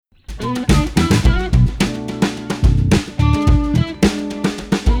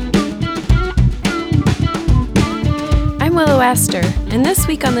Astor, and this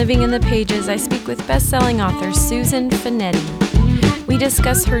week on Living in the Pages, I speak with best-selling author Susan Finetti. We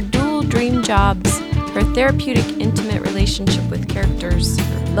discuss her dual dream jobs, her therapeutic intimate relationship with characters,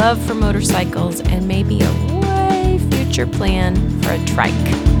 her love for motorcycles, and maybe a way future plan for a trike.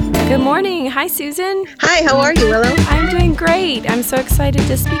 Good morning. Hi, Susan. Hi, how are you, Willow? I'm doing great. I'm so excited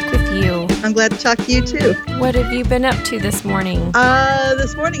to speak with you. I'm glad to talk to you, too. What have you been up to this morning?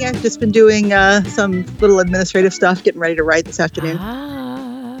 This morning I've just been doing some little administrative stuff, getting ready to write this afternoon.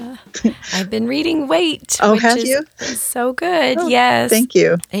 I've been reading Wait. Oh, which have is you? So good. Oh, yes. Thank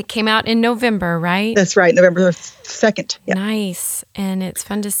you. It came out in November, right? That's right, November 2nd. Yeah. Nice. And it's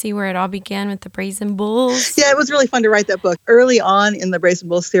fun to see where it all began with the Brazen Bulls. Yeah, it was really fun to write that book. Early on in the Brazen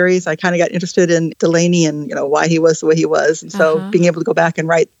Bulls series, I kind of got interested in Delaney and, why he was the way he was. And so being able to go back and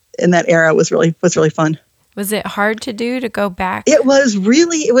write in that era was really fun. Was it hard to do, to go back?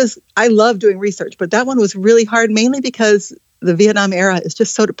 I love doing research, but that one was really hard, mainly because the Vietnam era is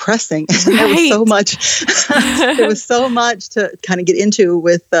just so depressing. Right. There was so much to kind of get into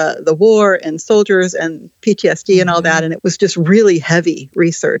with the war and soldiers and PTSD and all that. And it was just really heavy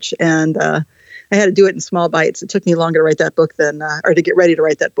research. And I had to do it in small bites. It took me longer to write that book or to get ready to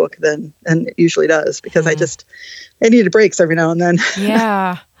write that book than it usually does, because I needed breaks every now and then.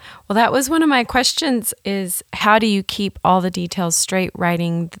 Yeah. Well, that was one of my questions, is how do you keep all the details straight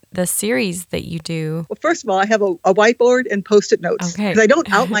writing the series that you do? Well, first of all, I have a whiteboard and Post-it notes. Okay. Because I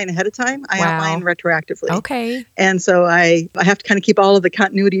don't outline ahead of time. I outline retroactively. Okay. And so I have to kind of keep all of the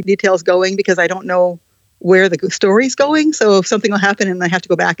continuity details going, because I don't know where the story's going. So if something will happen and I have to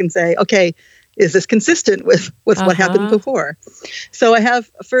go back and say, okay, is this consistent with what happened before? So I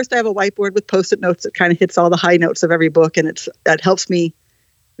have a whiteboard with Post-it notes that kind of hits all the high notes of every book. And that helps me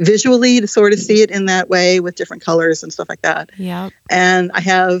visually to sort of see it in that way with different colors and stuff like that. Yeah. And I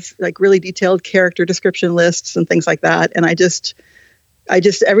have like really detailed character description lists and things like that. And I just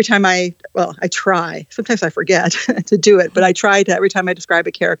every time I try, sometimes I forget to do it, but I try to, every time I describe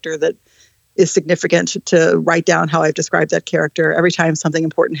a character that is significant, to write down how I've described that character. Every time something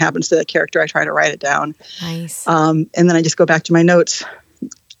important happens to that character, I try to write it down. Nice. And then I just go back to my notes.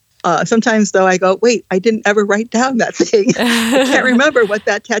 Sometimes, though, I go, wait, I didn't ever write down that thing. I can't remember what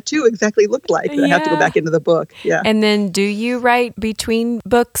that tattoo exactly looked like. And I have to go back into the book. Yeah. And then do you write between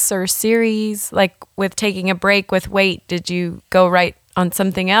books or series? Like with taking a break with Wait, did you go write on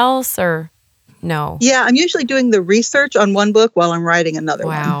something else or no? Yeah, I'm usually doing the research on one book while I'm writing another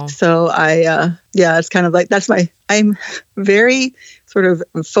Wow. one. So it's kind of like, I'm very sort of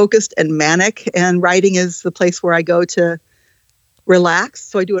focused and manic, and writing is the place where I go to relax.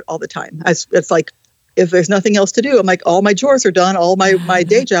 So I do it all the time. It's like, if there's nothing else to do, I'm like, all my chores are done. All my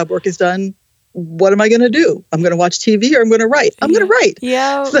day job work is done. What am I going to do? I'm going to watch TV or I'm going to write. I'm going to write.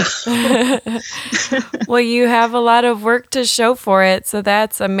 Yeah. So. Well, you have a lot of work to show for it. So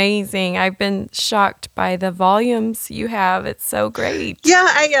that's amazing. I've been shocked by the volumes you have. It's so great. Yeah.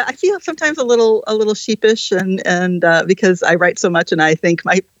 I feel sometimes a little sheepish and because I write so much, and I think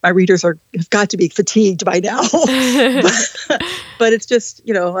my readers have got to be fatigued by now. but it's just,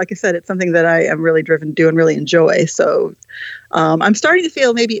 like I said, it's something that I am really driven to do and really enjoy. So I'm starting to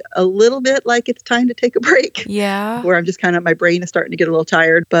feel maybe a little bit like it's time to take a break. Yeah. Where I'm just kind of, my brain is starting to get a little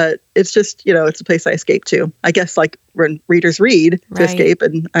tired, but it's just, it's a place I escape to. I guess like when readers read to escape,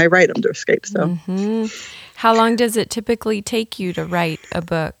 and I write them to escape. So How long does it typically take you to write a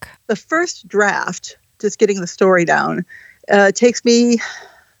book? The first draft, just getting the story down, takes me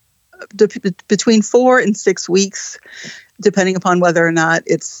between 4 and 6 weeks, depending upon whether or not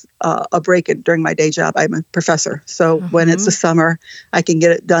it's a break during my day job. I'm a professor. So when it's the summer, I can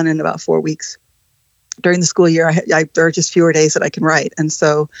get it done in about 4 weeks. During the school year, there are just fewer days that I can write. And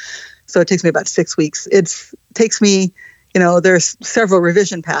so it takes me about 6 weeks. It takes me, there's several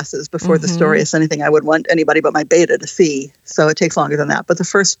revision passes before the story is anything I would want anybody but my beta to see. So it takes longer than that. But the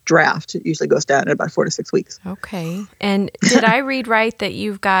first draft usually goes down in about 4 to 6 weeks. Okay. And did I read right that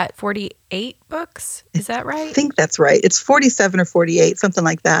you've got 48 books? Is that right? I think that's right. It's 47 or 48, something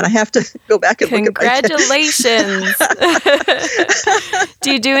like that. I have to go back and look at my Congratulations.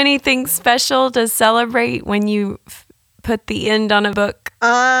 Do you do anything special to celebrate when you put the end on a book?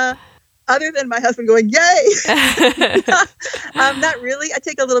 Other than my husband going, yay! Not really. I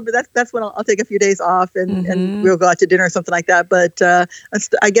take a little bit. That's when I'll take a few days off and we'll go out to dinner or something like that. But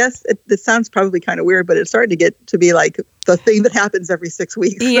I guess it sounds probably kind of weird, but it's starting to get to be like the thing that happens every 6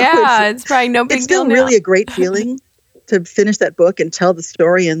 weeks. Yeah, so it's probably no big deal. It's still really a great feeling to finish that book and tell the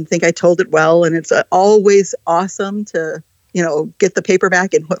story and think I told it well. And it's always awesome to get the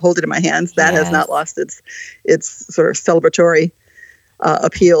paperback and hold it in my hands. That has not lost its sort of celebratory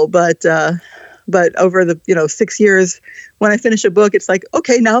appeal, but But over the 6 years, when I finish a book, it's like,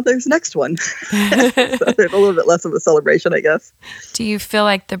 okay, now there's the next one. So there's a little bit less of a celebration, I guess. Do you feel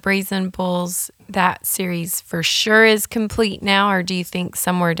like the Brazen Bulls, that series for sure is complete now, or do you think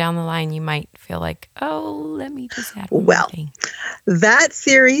somewhere down the line you might feel like, oh, let me just add one more thing? That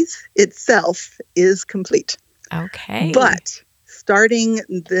series itself is complete. Okay. But starting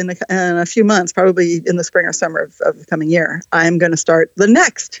in a few months, probably in the spring or summer of the coming year, I'm going to start the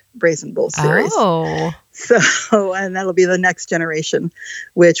next Brazen Bulls series. Oh. So, and that'll be the next generation,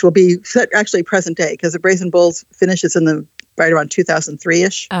 which will be actually present day, because the Brazen Bulls finishes right around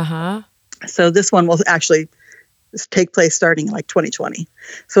 2003-ish. Uh-huh. So this one will actually take place starting in like 2020.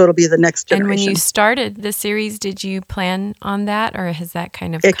 So it'll be the next generation. And when you started the series, did you plan on that, or has that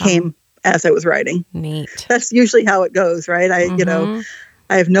kind of It came as I was writing. Neat. That's usually how it goes, right? I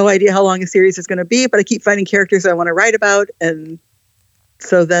have no idea how long a series is going to be, but I keep finding characters I want to write about. And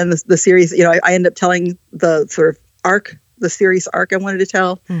so then the series, I end up telling the sort of arc, the series arc I wanted to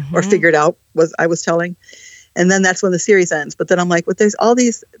tell or figured out I was telling. And then that's when the series ends. But then I'm like, there's all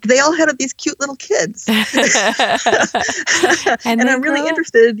these, they all had these cute little kids. and I'm really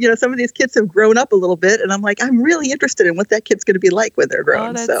interested, some of these kids have grown up a little bit. And I'm like, I'm really interested in what that kid's going to be like when they're grown.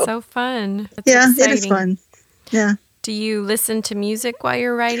 Oh, that's so fun. That's exciting. It is fun. Yeah. Do you listen to music while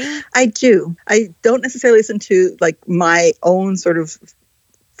you're writing? I do. I don't necessarily listen to like my own sort of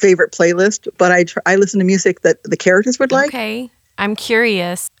favorite playlist, but I listen to music that the characters would like. Okay. I'm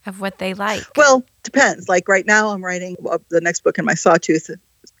curious of what they like. Well, depends. Like right now I'm writing the next book in my Sawtooth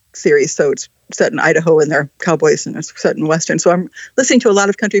series. So it's set in Idaho and they're cowboys and it's set in Western. So I'm listening to a lot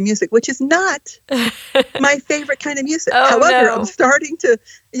of country music, which is not my favorite kind of music. However, I'm starting to,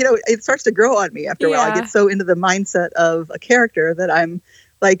 it starts to grow on me after a while. I get so into the mindset of a character that I'm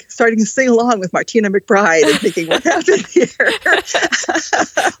like starting to sing along with Martina McBride and thinking, what happened here? What's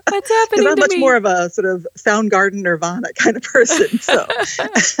happening I'm much more of a sort of Soundgarden Nirvana kind of person. So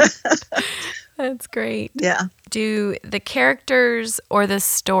that's great. Yeah. Do the characters or the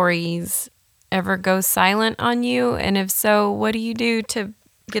stories ever go silent on you? And if so, what do you do to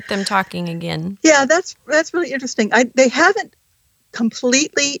get them talking again? Yeah, that's really interesting. They haven't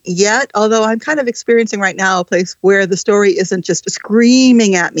completely yet, although I'm kind of experiencing right now a place where the story isn't just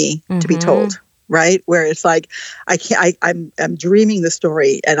screaming at me to be told, right? Where it's like I'm dreaming the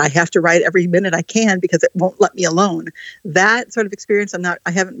story and I have to write every minute I can because it won't let me alone. That sort of experience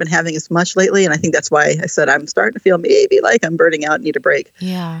I haven't been having as much lately, and I think that's why I said I'm starting to feel maybe like I'm burning out and need a break.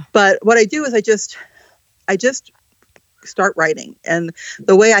 Yeah. But what I do is I just start writing. And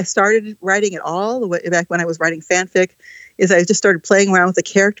the way I started writing it all, the way back when I was writing fanfic, is I just started playing around with a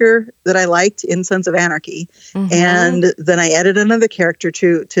character that I liked in Sons of Anarchy. And then I added another character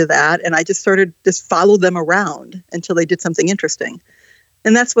to that. And I just followed them around until they did something interesting.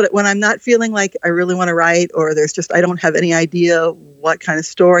 And that's when I'm not feeling like I really want to write, or I don't have any idea what kind of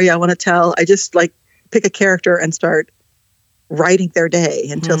story I want to tell. I just like pick a character and start writing their day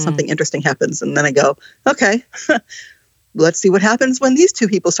until something interesting happens. And then I go, okay, let's see what happens when these two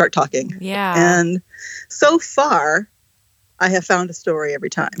people start talking. Yeah. And so far, I have found a story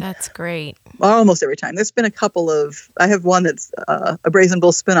every time. That's great. Almost every time. There's been a couple I have one that's a Brazen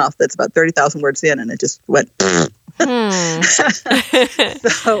Bull spinoff that's about 30,000 words in, and it just went. So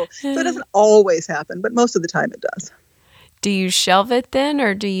it doesn't always happen, but most of the time it does. Do you shelve it then,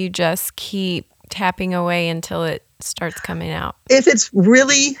 or do you just keep tapping away until it starts coming out? If it's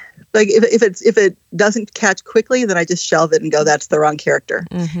really like if it doesn't catch quickly, then I just shelve it and go, that's the wrong character.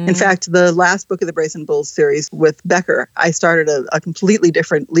 In fact, the last book of the Brazen Bulls series with Becker, I started a completely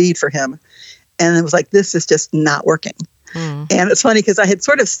different lead for him, and it was like, this is just not working. And it's funny because I had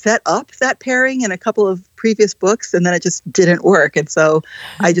sort of set up that pairing in a couple of previous books, and then it just didn't work, and so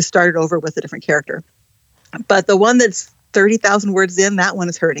I just started over with a different character. But the one that's 30,000 words in, that one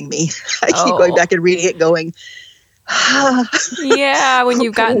is hurting me. I keep going back and reading it going, yeah, when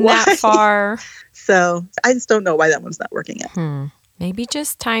you've gotten that far. So I just don't know why that one's not working yet. Maybe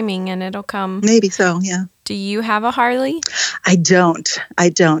just timing and it'll come. Maybe so, yeah. Do you have a Harley? I don't.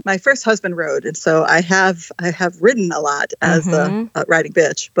 My first husband rode, and so I have ridden a lot as a riding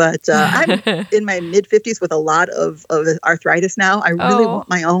bitch. But I'm in my mid-50s with a lot of arthritis now. I really want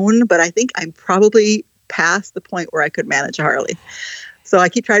my own, but I think I'm probably past the point where I could manage a Harley. So I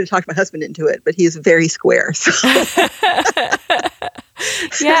keep trying to talk my husband into it, but he's very square. So.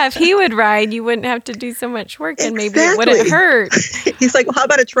 Yeah, if he would ride, you wouldn't have to do so much work, and maybe it wouldn't hurt. He's like, well, how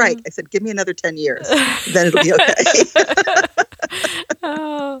about a trike? I said, give me another 10 years. Then it'll be okay.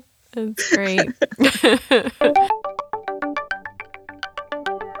 Oh, that's great.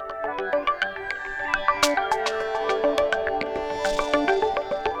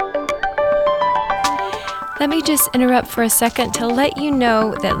 Let me just interrupt for a second to let you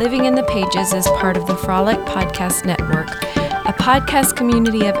know that Living in the Pages is part of the Frolic Podcast Network, a podcast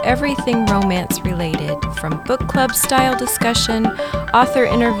community of everything romance related, from book club style discussion, author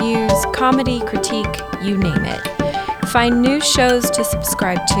interviews, comedy, critique, you name it. Find new shows to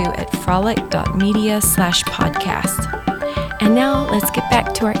subscribe to at frolic.media/podcast. And now let's get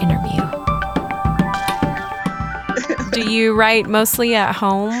back to our interview. Do you write mostly at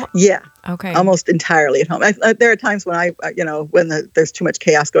home? Yeah. Okay. Almost entirely at home. There are times when there's too much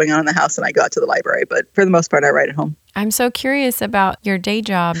chaos going on in the house and I go out to the library, but for the most part, I write at home. I'm so curious about your day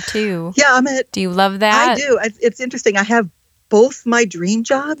job too. Yeah, Do you love that? I do. It's interesting. I have both my dream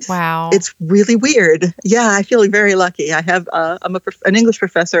jobs. Wow. It's really weird. Yeah, I feel very lucky. I have I'm an English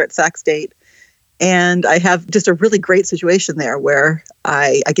professor at Sac State. And I have just a really great situation there where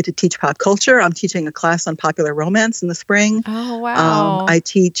I get to teach pop culture. I'm teaching a class on popular romance in the spring. Oh, wow. I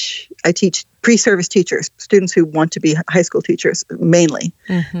teach pre-service teachers, students who want to be high school teachers mainly.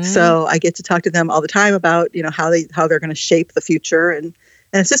 Mm-hmm. So I get to talk to them all the time about, how they're going to shape the future. And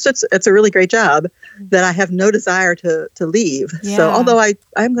it's a really great job that I have no desire to leave. Yeah. So although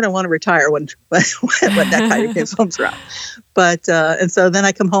I'm going to want to retire when that kind of comes around. But and so then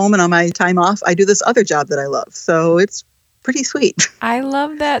I come home and on my time off, I do this other job that I love. So it's pretty sweet. I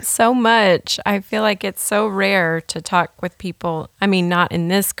love that so much. I feel like it's so rare to talk with people. I mean, not in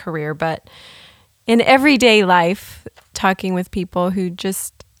this career, but in everyday life, talking with people who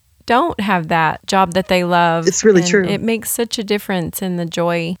just don't have that job that they love. It's really true. It makes such a difference in the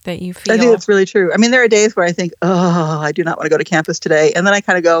joy that you feel. I think it's really true. I mean, there are days where I think, I do not want to go to campus today. And then I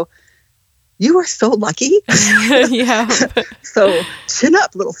kind of go, you are so lucky. Yeah. So chin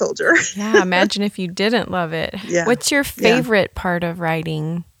up, little soldier. Yeah. Imagine if you didn't love it. Yeah. What's your favorite part of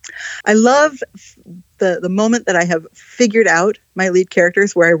writing? I love the moment that I have figured out my lead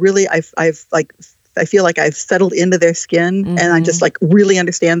characters, where I feel like I've settled into their skin and I just really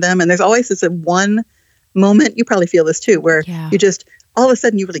understand them. And there's always this one moment, you probably feel this too, where you just, all of a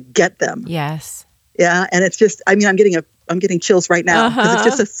sudden you really get them. Yes. Yeah. And it's just, I'm getting chills right now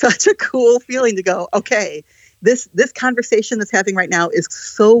because it's just such a cool feeling to go, okay, this conversation that's happening right now is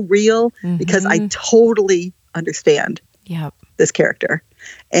so real because I totally understand this character.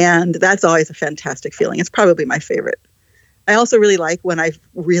 And that's always a fantastic feeling. It's probably my favorite. I also really like when I've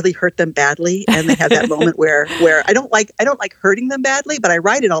really hurt them badly and they have that moment where I don't like hurting them badly, but I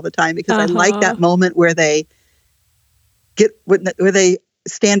write it all the time because I like that moment where they where they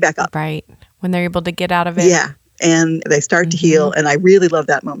stand back up. Right. When they're able to get out of it. Yeah. And they start to heal. And I really love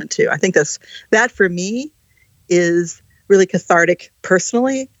that moment too. I think that for me is really cathartic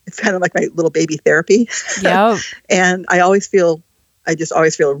personally. It's kind of like my little baby therapy. Yep. And I just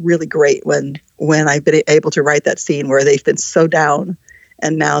always feel really great when I've been able to write that scene where they've been so down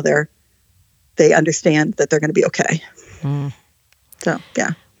and now they understand that they're going to be okay. So,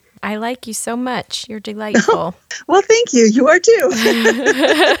 yeah. I like you so much. You're delightful. Well, thank you. You are too.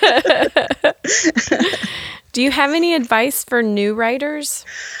 Do you have any advice for new writers?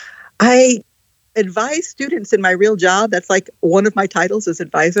 I advise students in my real job. That's like one of my titles is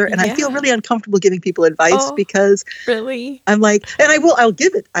advisor. And I feel really uncomfortable giving people advice because really I'm like, and I'll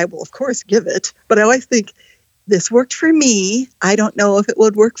give it. I will of course give it, but I always think this worked for me. I don't know if it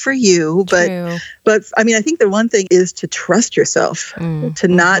would work for you, but I mean, I think the one thing is to trust yourself, to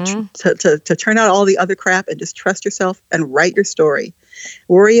not, to turn out all the other crap and just trust yourself and write your story.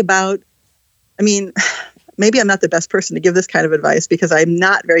 Worry about, I mean, maybe I'm not the best person to give this kind of advice because I'm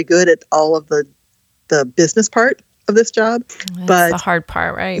not very good at all of the business part of this job. That's the hard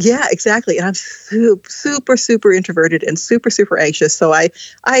part, right? Yeah, exactly. And I'm super, super introverted and super, super anxious. So I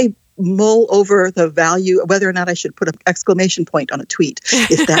mull over the value of whether or not I should put an exclamation point on a tweet.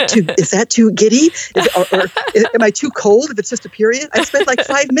 Is that too giddy? Or am I too cold if it's just a period? I spent like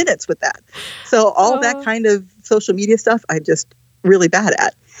 5 minutes with that. So all that kind of social media stuff, I'm just really bad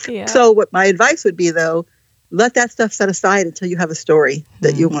at. Yeah. So what my advice would be though, let that stuff set aside until you have a story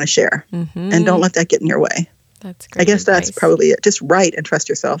that you want to share and don't let that get in your way. That's great. I guess advice. That's probably it. Just write and trust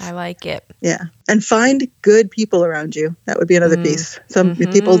yourself. I like it. Yeah. And find good people around you. That would be another piece. Some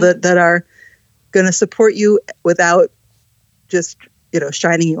people that are going to support you without just,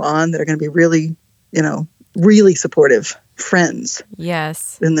 shining you on, that are going to be really, really supportive friends.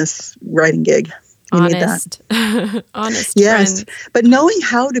 Yes. In this writing gig. You need that. Honest. Yes. Friends. But knowing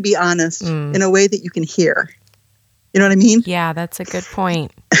how to be honest in a way that you can hear. You know what I mean? Yeah, that's a good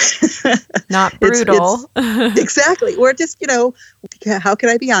point. Not brutal. Exactly. Or just, how can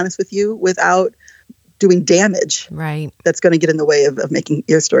I be honest with you without doing damage? Right. That's going to get in the way of making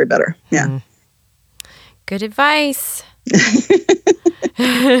your story better. Yeah. Good advice.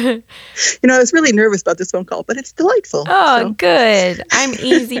 I was really nervous about this phone call, but it's delightful. Oh, good. I'm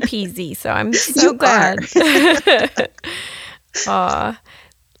easy peasy, so I'm so glad.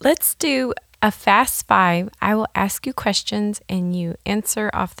 Let's do a fast 5. I will ask you questions and you answer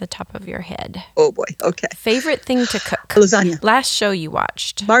off the top of your head. Oh boy. Okay. Favorite thing to cook? Lasagna. Last show you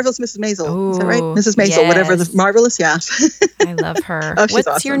watched? Marvelous Mrs. Maisel. Ooh, is that right? Mrs. Maisel, whatever the marvelous, yeah. I love her. Oh, she's What's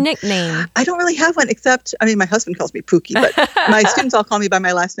awesome. your nickname? I don't really have one except, my husband calls me Pookie, but my students all call me by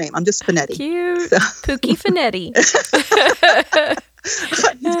my last name. I'm just Finetti. Cute. So. Pookie Finetti.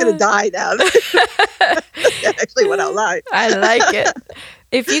 He's going to die now. That actually went out loud. I like it.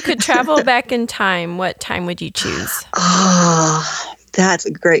 If you could travel back in time, what time would you choose? Oh, that's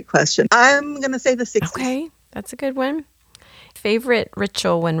a great question. I'm going to say the 60s. Okay, that's a good one. Favorite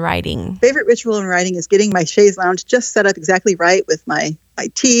ritual when writing? Favorite ritual in writing is getting my chaise lounge just set up exactly right with my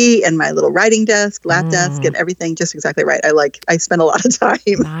tea and my little writing desk, lap desk, and everything just exactly right. I spend a lot of time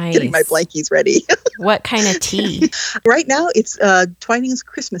getting my blankies ready. What kind of tea? Right now, it's Twinings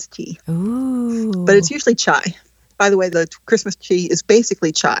Christmas tea. Ooh. But it's usually chai. By the way, the Christmas tea is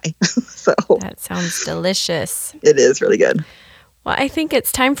basically chai. So that sounds delicious. It is really good. Well, I think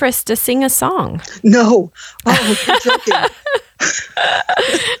it's time for us to sing a song. No. Oh, you're joking.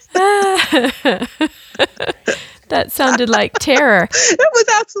 That sounded like terror. It was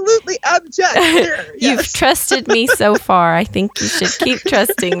absolutely abject terror. Yes. You've trusted me so far. I think you should keep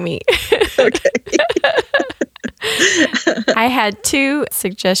trusting me. Okay. I had 2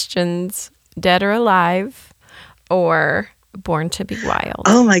 suggestions, Dead or Alive or Born to be Wild.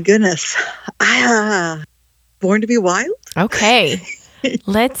 Oh, my goodness. Born to be Wild? Okay.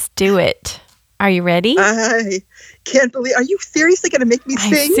 Let's do it. Are you ready? I can't believe. Are you seriously going to make me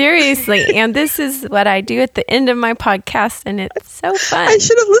sing? Seriously. And this is what I do at the end of my podcast, and it's so fun. I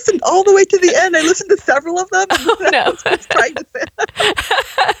should have listened all the way to the end. I listened to several of them. Oh, no. I was trying to say.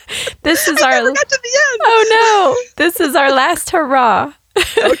 This is I never got to the end. Oh, no. This is our last hurrah.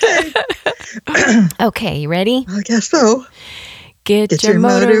 Okay. Okay, you ready? I guess so. Get your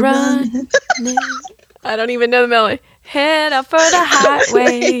motor running. I don't even know the melody. Head up for the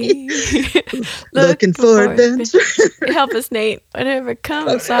highway. Looking for adventure. Help us, Nate. Whatever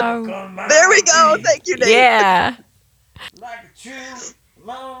comes our way. There we go. Thank you, Nate. Yeah. Like a true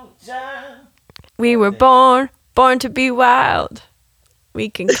mountain. We were born to be wild. We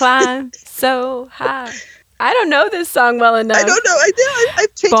can climb so high. I don't know this song well enough. I don't know.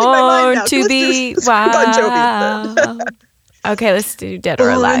 I've changed my mind now. Born to be wild. Okay, let's do Dead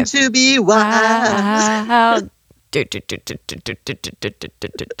or Alive. Born to be wild.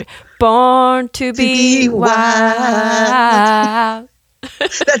 Born to be wild.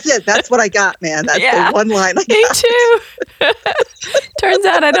 That's it. That's what I got, man. That's the one line I got. Me too. Turns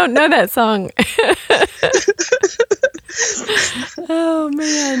out I don't know that song. Oh,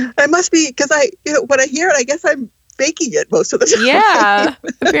 man. I must be, because when I hear it, I guess I'm faking it most of the time. Yeah,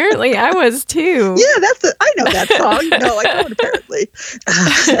 apparently I was too. Yeah, I know that song. No, I don't apparently.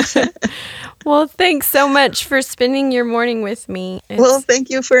 Well, thanks so much for spending your morning with me. Well, thank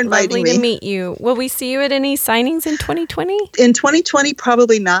you for inviting me. Lovely to meet you. Will we see you at any signings in 2020? In 2020,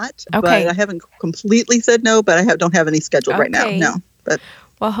 probably not. Okay. But I haven't completely said no, but I don't have any scheduled right now. No. But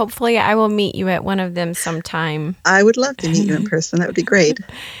well, hopefully I will meet you at one of them sometime. I would love to meet you in person. That would be great.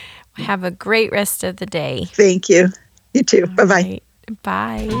 Have a great rest of the day. Thank you. You too. Bye-bye. Right.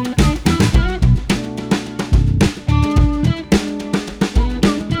 Bye.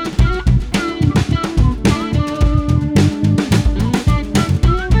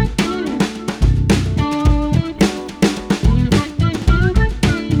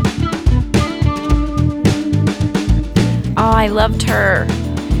 Oh, I loved her.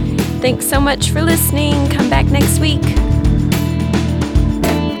 Thanks so much for listening. Come back next week.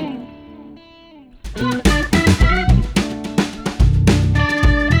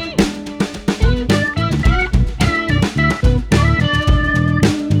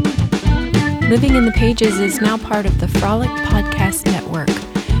 Living in the Pages is now part of the Frolic Podcast Network.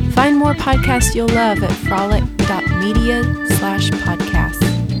 Find more podcasts you'll love at frolic.media/podcast.